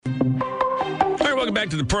welcome back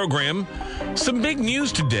to the program. Some big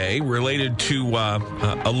news today related to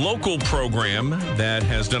a local program that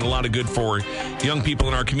has done a lot of good for young people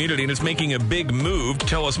in our community, and it's making a big move. To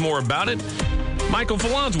tell us more about it, Michael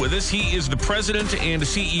Phelon's with us. He is the president and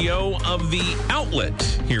CEO of The Outlet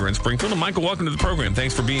here in Springfield. And Michael, welcome to the program.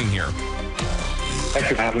 Thanks for being here. Thanks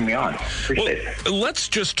for having me on. Appreciate it. Let's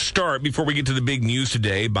just start, before we get to the big news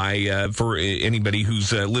today, by for anybody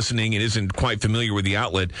who's listening and isn't quite familiar with The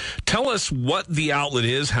Outlet, tell us what The Outlet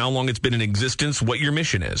is, how long it's been in existence, what your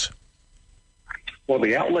mission is. Well,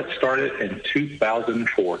 The Outlet started in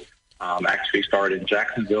 2004. Actually started in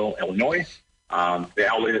Jacksonville, Illinois. The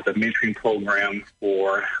Outlet is a mentoring program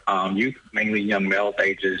for youth, mainly young males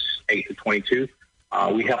ages 8 to 22.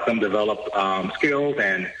 We help them develop skills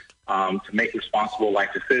and to make responsible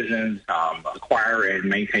life decisions, acquire and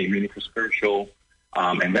maintain meaningful spiritual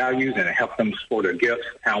and values, and help them explore their gifts,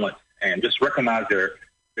 talents, and just recognize their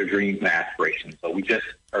dreams and aspirations. So we just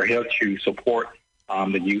are here to support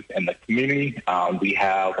the youth and the community. We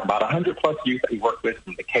have about 100-plus youth that we work with,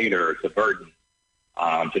 from Decatur to Burton,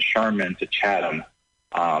 to Sherman, to Chatham,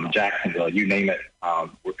 Jacksonville, you name it.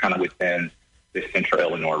 We're kind of within the central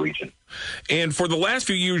Illinois region. And for the last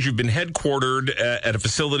few years, you've been headquartered at a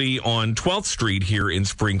facility on 12th Street here in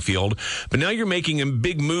Springfield, but now you're making a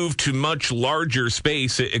big move to much larger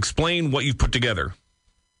space. Explain what you've put together.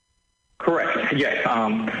 Correct. Yes.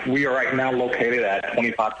 We are right now located at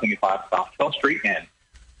 2525 South 12th Street, and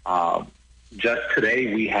just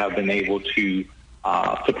today we have been able to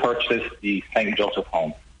purchase the St. Joseph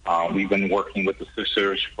home. We've been working with the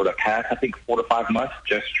sisters for the past, I think, 4 to 5 months,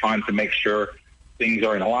 just trying to make sure things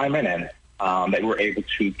are in alignment and that we're able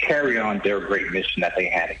to carry on their great mission that they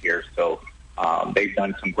had here. So they've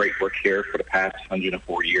done some great work here for the past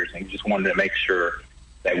 104 years, and we just wanted to make sure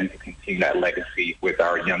that we could continue that legacy with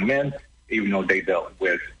our young men, even though they dealt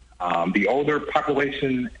with the older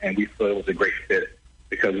population, and we feel it was a great fit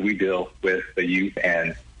because we deal with the youth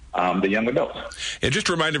and the young adults. And just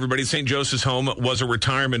to remind everybody, St. Joseph's Home was a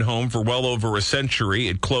retirement home for well over a century.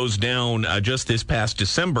 It closed down just this past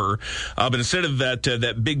December. But instead of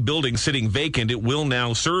that big building sitting vacant, it will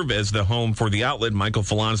now serve as the home for The Outlet. Michael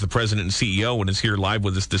Phelon is the president and CEO and is here live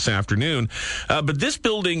with us this afternoon. But this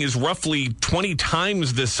building is roughly 20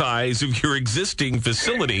 times the size of your existing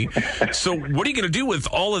facility. So what are you going to do with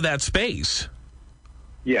all of that space?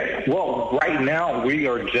 Yeah, well, right now we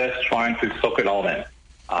are just trying to soak it all in.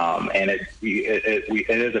 And it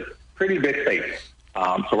is a pretty big space.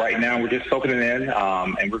 So right now we're just soaking it in,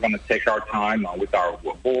 and we're going to take our time with our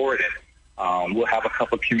board, and we'll have a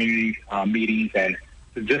couple of community meetings, and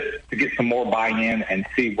to get some more buy-in and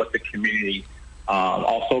see what the community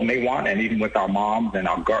also may want, and even with our moms and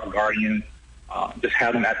our guardians, just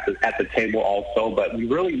have them at the table also. But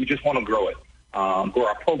we just want to grow it, grow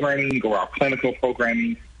our programming, grow our clinical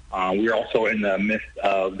programming. We're also in the midst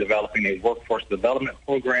of developing a workforce development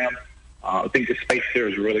program. I think the space here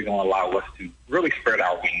is really going to allow us to really spread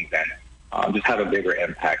our wings and just have a bigger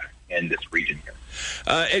impact in this region here.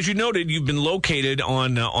 As you noted, you've been located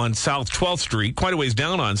on South 12th Street, quite a ways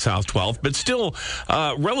down on South 12th, but still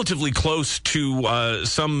relatively close to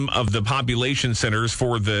some of the population centers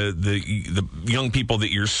for the young people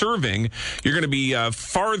that you're serving. You're going to be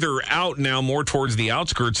farther out now, more towards the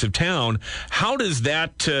outskirts of town. How does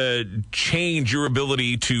that change your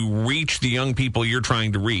ability to reach the young people you're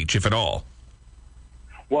trying to reach, if at all?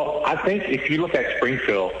 Well, I think if you look at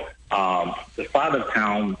Springfield, the side of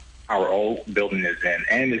town our old building is in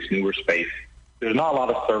and this newer space, there's not a lot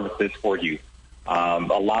of services for youth. A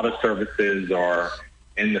lot of services are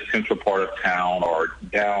in the central part of town or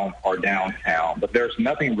downtown, but there's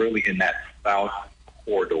nothing really in that southeast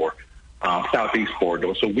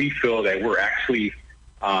corridor. So we feel that we're actually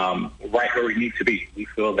right where we need to be. We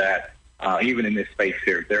feel that even in this space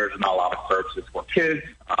here, there's not a lot of services for kids,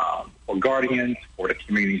 for guardians, for the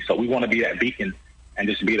community. So we want to be that beacon and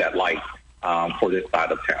just be that light for this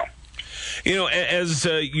side of town. You know, as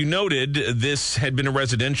you noted, this had been a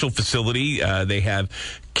residential facility. They have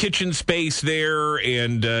kitchen space there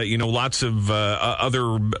and, lots of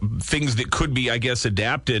other things that could be, I guess,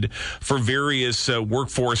 adapted for various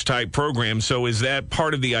workforce-type programs. So is that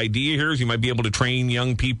part of the idea here? Is you might be able to train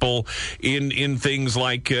young people in things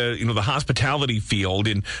like, the hospitality field,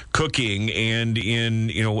 in cooking, and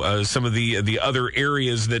in, some of the other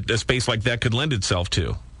areas that a space like that could lend itself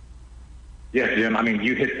to? Yeah, Jim. I mean,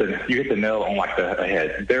 you hit the nail on the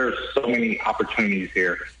head. There's so many opportunities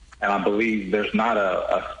here, and I believe there's not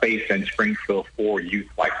a space in Springfield for youth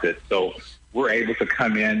like this. So we're able to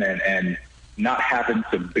come in and not having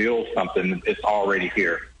to build something that's already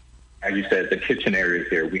here. As you said, the kitchen area is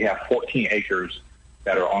here. We have 14 acres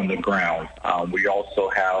that are on the ground. We also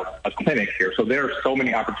have a clinic here. So there are so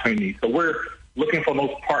many opportunities. So we're looking for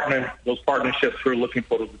those partnerships. We're looking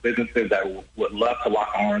for those businesses that would love to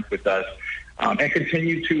lock arms with us and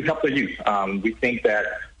continue to help the youth. We think that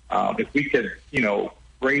if we could,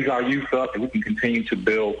 raise our youth up, and we can continue to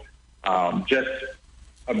build just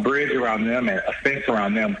a bridge around them and a fence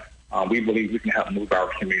around them, we believe we can help move our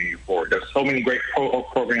community forward. There's so many great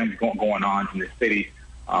programs going on in the city.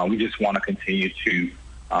 We just want to continue to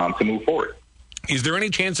move forward. Is there any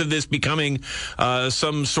chance of this becoming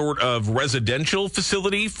some sort of residential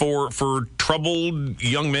facility for troubled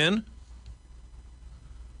young men?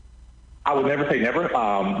 I would never say never,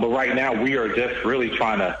 but right now we are just really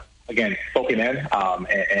trying to, again, soak it in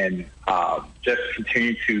and just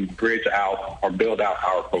continue to bridge out or build out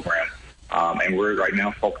our program. And we're right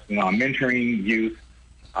now focusing on mentoring youth,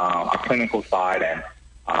 our clinical side, and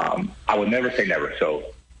I would never say never. So,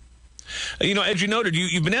 as you noted,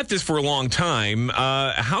 you've been at this for a long time.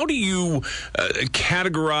 How do you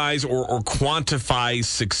categorize or quantify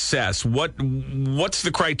success? What's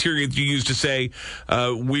the criteria that you use to say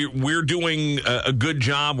we're doing a good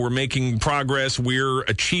job, we're making progress, we're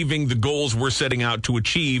achieving the goals we're setting out to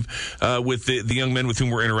achieve with the young men with whom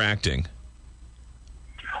we're interacting?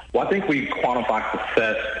 Well, I think we quantify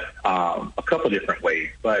success a couple different ways,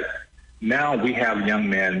 but now we have young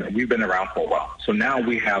men. We've been around for a while. So now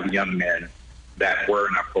we have young men that were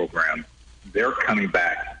in our program. They're coming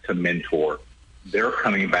back to mentor. They're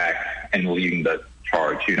coming back and leading the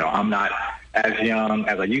charge. I'm not as young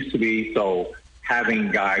as I used to be. So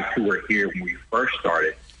having guys who were here when we first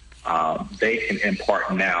started, they can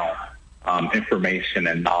impart now information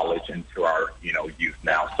and knowledge into our, youth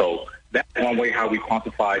now. So that's one way how we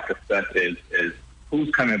quantify success is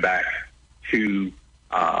who's coming back to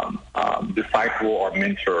disciple or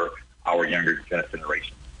mentor our younger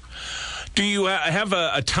generation. Do you have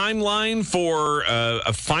a timeline for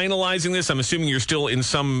finalizing this? I'm assuming you're still in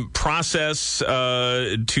some process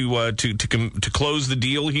to close the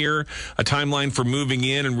deal here. A timeline for moving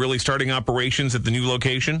in and really starting operations at the new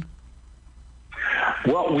location.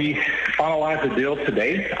 Well, we finalized the deal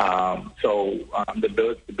today.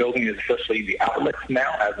 The building is officially the Outlets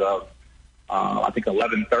now as of I think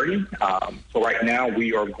 11:30. So right now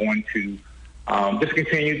we are going to just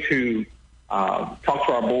continue to talk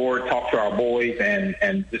to our board, talk to our boys,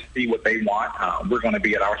 and just see what they want. We're going to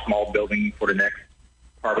be at our small building for the next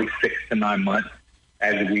probably 6 to 9 months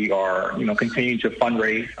as we are, continuing to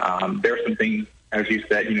fundraise. There are some things, as you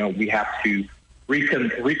said, we have to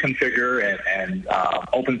reconfigure and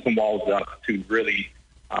open some walls up to really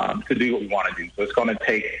to do what we want to do. So it's going to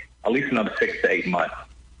take at least another 6 to 8 months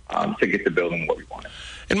to get the building what we wanted.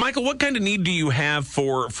 And Michael, what kind of need do you have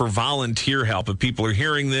for volunteer help? If people are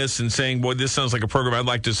hearing this and saying, boy, this sounds like a program I'd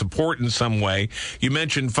like to support in some way. You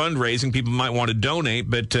mentioned fundraising. People might want to donate,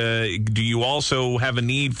 but do you also have a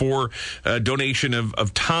need for donation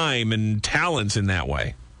of time and talents in that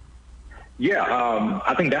way? Yeah,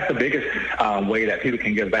 I think that's the biggest way that people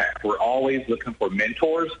can give back. We're always looking for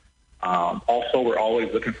mentors. Also, we're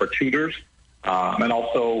always looking for tutors. And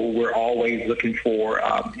also, we're always looking for,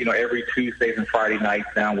 every Tuesdays and Friday nights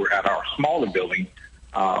now, we're at our smaller building.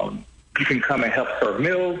 You can come and help serve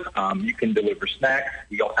meals. You can deliver snacks.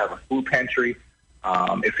 We also have a food pantry.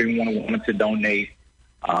 If anyone wanted to donate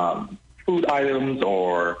food items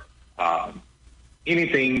or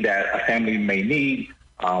anything that a family may need,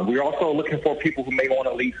 we're also looking for people who may want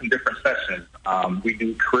to lead some different sessions. We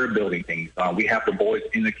do career building things. We have the boys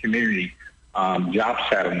in the community job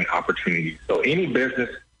shadowing opportunities. So any business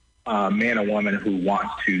man or woman who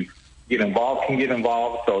wants to get involved can get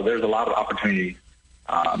involved. So there's a lot of opportunities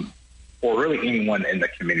for really anyone in the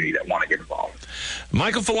community that want to get involved.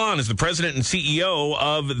 Michael Phelon is the president and CEO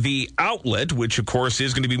of The Outlet, which, of course,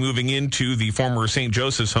 is going to be moving into the former St.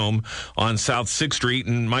 Joseph's home on South 6th Street.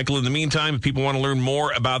 And, Michael, in the meantime, if people want to learn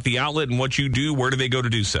more about The Outlet and what you do, where do they go to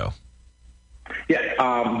do so?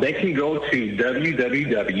 Yeah, they can go to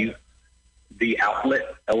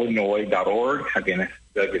www.theoutletillinois.org. Again, it's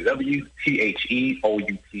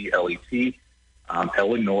www.theoutlet,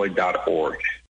 Illinois.org.